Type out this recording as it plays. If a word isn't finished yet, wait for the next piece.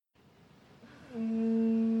Kia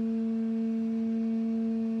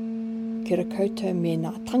ora koutou me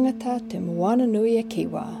ngā tangata te moana nui a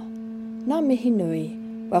Kiwa. Ngā mihi nui,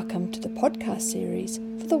 welcome to the podcast series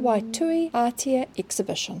for the Waitui Atia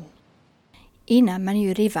exhibition. Ina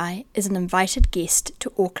Maniurivai is an invited guest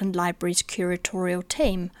to Auckland Library's curatorial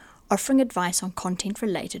team, offering advice on content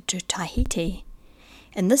related to Tahiti.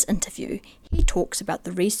 In this interview, he talks about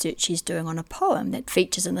the research he's doing on a poem that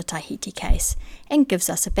features in the Tahiti case and gives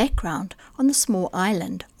us a background on the small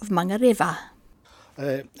island of Mangarewa.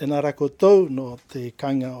 E nā rā koutou no te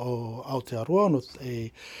kanga o Aotearoa, no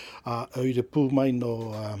te aure pū mai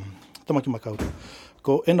no Tamaki Makaurau.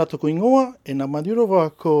 Ko ena toko ingoa, ena Maniurivai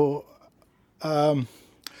ko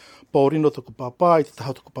pōrino toko pāpā, i te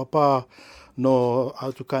taha toko pāpā no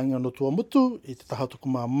autu kainga no Tuamutu, i te taha toko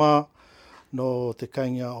māmā no te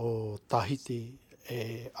kainga o Tahiti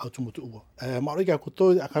e Autumutu ua. Maori kia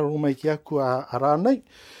koutou, a karunga mai ki aku a rānei,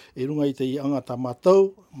 e runga i te i anga tā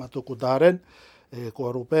mātou ko Darren,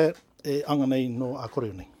 ko Robert, e anga nei no a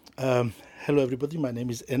koreo nei. Hello everybody, my name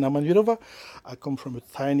is Ena Maniurivai. I come from a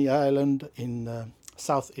tiny island in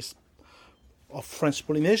southeast of French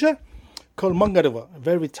Polynesia called Mangarewa, a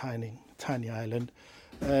very tiny island.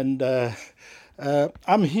 And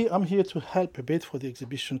I'm here to help a bit for the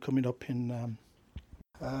exhibition coming up in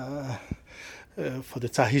for the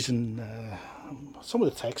Tahitian, some of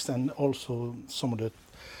the text and also some of the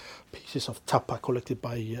pieces of tapa collected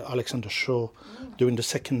by Alexander Shaw during the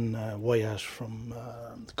second voyage from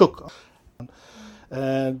Cook.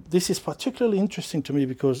 This is particularly interesting to me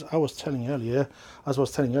because as I was telling earlier,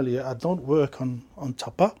 I don't work on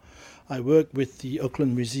tapa. I work with the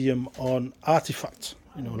Auckland Museum on artifacts,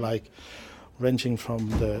 like ranging from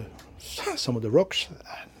some of the rocks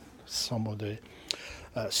and some of the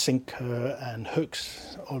sinker and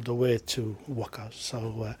hooks all the way to waka.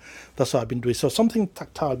 So that's what I've been doing. So something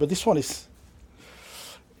tactile, but this one is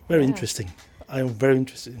very interesting. I am very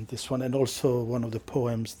interested in this one, and also one of the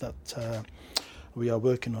poems that we are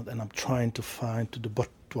working on, and I'm trying to find to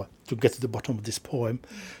get to the bottom of this poem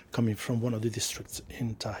coming from one of the districts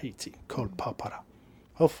in Tahiti called Papara.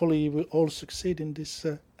 Hopefully we'll all succeed in this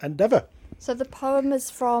endeavour. So the poem is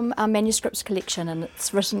from our manuscripts collection and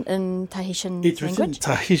it's written in Tahitian It's language? written in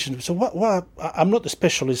Tahitian. So what I'm not a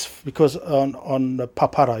specialist because on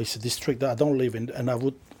Papara is a district that I don't live in, and I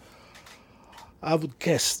would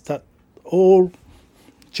guess that all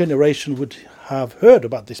generation would have heard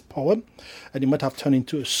about this poem and it might have turned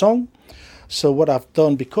into a song. So what I've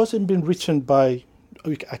done, because it's been written by,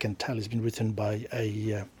 I can tell it's been written by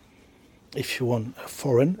if you want, a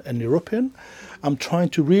foreign, an European, I'm trying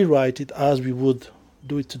to rewrite it as we would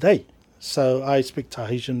do it today. So I speak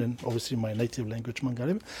Tahitian and obviously my native language,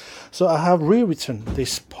 Mangarewa. So I have rewritten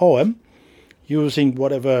this poem using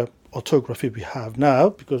whatever orthography we have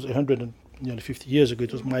now, because 150 years ago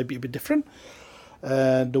it might be a bit different.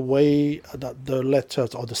 And the way that the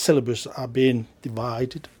letters or the syllables are being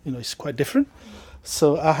divided, is quite different.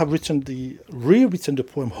 So I have rewritten the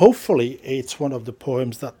poem. Hopefully it's one of the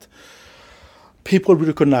poems that people will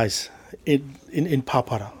recognize in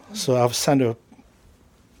Papara. So I've sent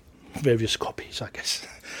various copies, I guess,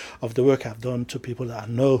 of the work I've done to people that I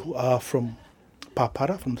know who are from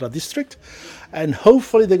Papara, from that district. And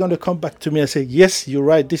hopefully they're going to come back to me and say, yes, you're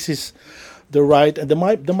right, this is the right. And they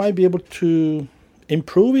might be able to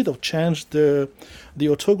improve it or change the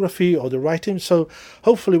orthography or the writing. So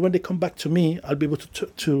hopefully when they come back to me, I'll be able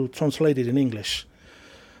to translate it in English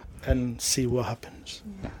and see what happens.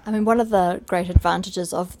 I mean, one of the great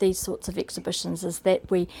advantages of these sorts of exhibitions is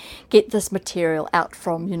that we get this material out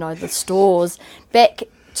from, the stores back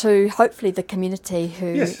to hopefully the community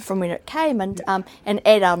from when it came and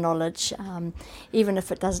add our knowledge, even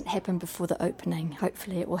if it doesn't happen before the opening.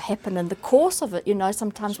 Hopefully it will happen in the course of it.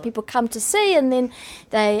 Sometimes people come to see and then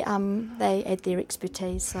they add their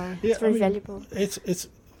expertise. So it's very valuable.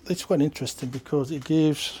 It's quite interesting because it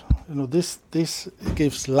gives this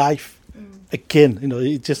gives life again.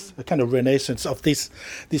 It's just a kind of renaissance of this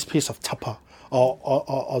piece of tapa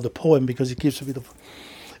or the poem, because it gives a bit of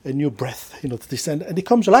a new breath, to this, and it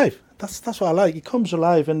comes alive. That's what I like. It comes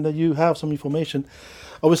alive, and you have some information.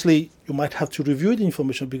 Obviously, you might have to review the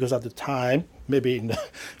information because at the time, maybe in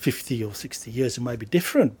 50 or 60 years, it might be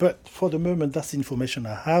different. But for the moment, that's the information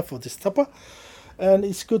I have for this tapa, and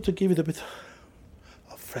it's good to give it a bit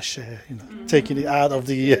of fresh air, taking it out of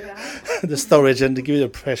the the storage and to give it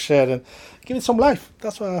a fresh air and give it some life.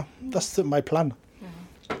 That's my plan.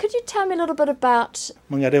 Could you tell me a little bit about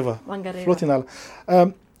Mangarewa. Floating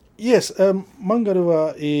island. Yes,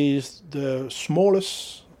 Mangarewa is the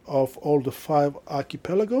smallest of all the 5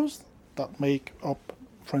 archipelagos that make up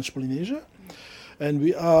French Polynesia. And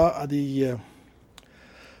we are at the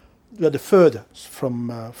the furthest from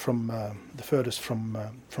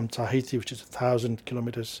Tahiti, which is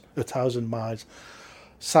 1,000 miles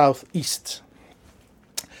southeast,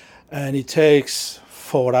 and it takes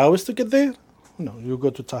 4 hours to get there. You go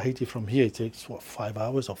to Tahiti from here, it takes 5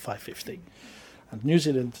 hours or 5:50, and New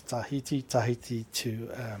Zealand to Tahiti to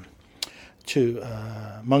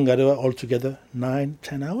Mangarewa altogether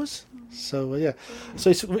 9-10 hours. So so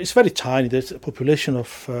it's very tiny. There's a population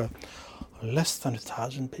of less than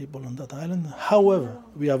 1,000 people on that island. However,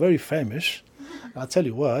 we are very famous. I'll tell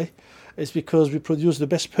you why. It's because we produce the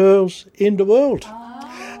best pearls in the world.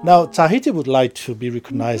 Now, Tahiti would like to be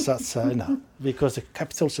recognized as, because the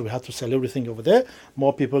capital, so we have to sell everything over there.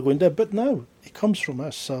 More people are going there, but no, it comes from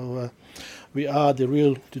us. So we are the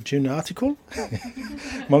genuine article,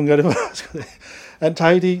 Mangarewa, and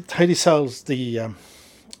Tahiti sells the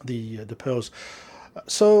pearls.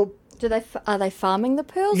 So. Are they farming the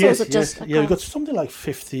pearls? Yes, or is it just we've got something like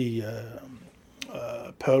 50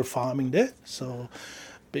 pearl farming there. So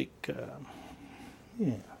big,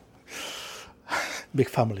 big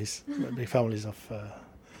families of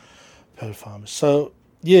pearl farmers. So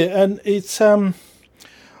and it's one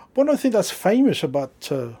of the things that's famous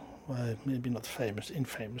about, maybe not famous,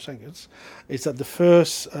 infamous, I guess, is that the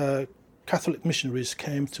first Catholic missionaries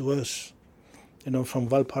came to us, from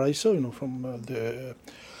Valparaiso, from the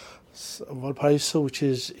Valparaiso, which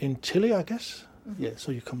is in Chile, I guess. Mm-hmm. Yeah,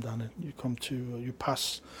 so you come down and you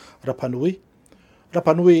pass Rapa Nui.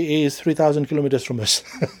 Rapa Nui is 3,000 kilometers from us.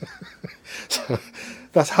 So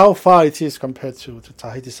that's how far it is compared to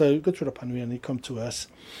Tahiti. So you go to Rapa Nui and you come to us.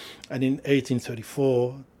 And in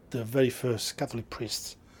 1834, the very first Catholic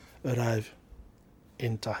priests arrived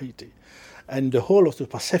in Tahiti. And the whole of the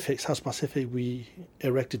South Pacific, we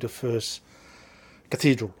erected the first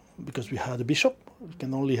cathedral because we had a bishop. You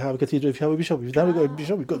can only have a cathedral if you have a bishop. If you don't have a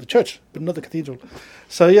bishop, you've got the church, but not the cathedral.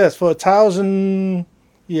 So yes, for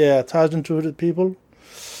 1,200 people,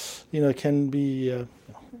 can be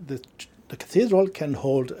the cathedral can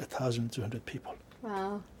hold 1,200 people.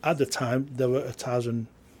 Wow! At the time, there were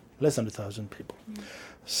less than 1,000 people. Mm.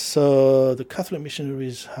 So the Catholic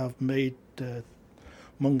missionaries have made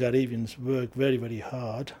Mangarevians work very, very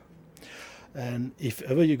hard. And if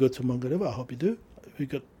ever you go to Mangarewa, I hope you do, we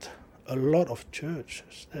got a lot of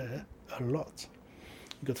churches there, a lot.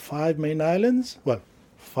 We've got 5 main islands,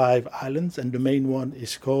 5 islands, and the main one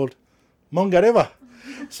is called Mangarewa.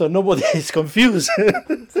 So nobody is confused.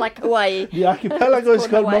 It's like Hawaii. The archipelago is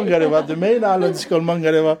called Mangarewa, the main island is called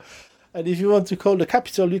Mangarewa, and if you want to call the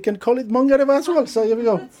capital, you can call it Mangarewa as well. So here we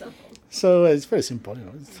go. So it's very simple,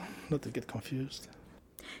 it's not to get confused.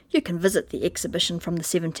 You can visit the exhibition from the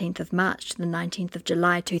 17th of March to the 19th of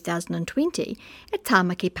July 2020 at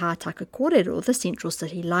Tāmaki Pātaka Kōrero, the Central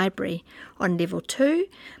City Library, on Level 2,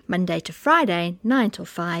 Monday to Friday, 9 till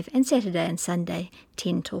 5, and Saturday and Sunday,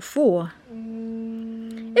 10 till 4.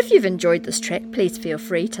 If you've enjoyed this track, please feel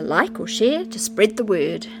free to like or share to spread the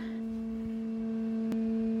word.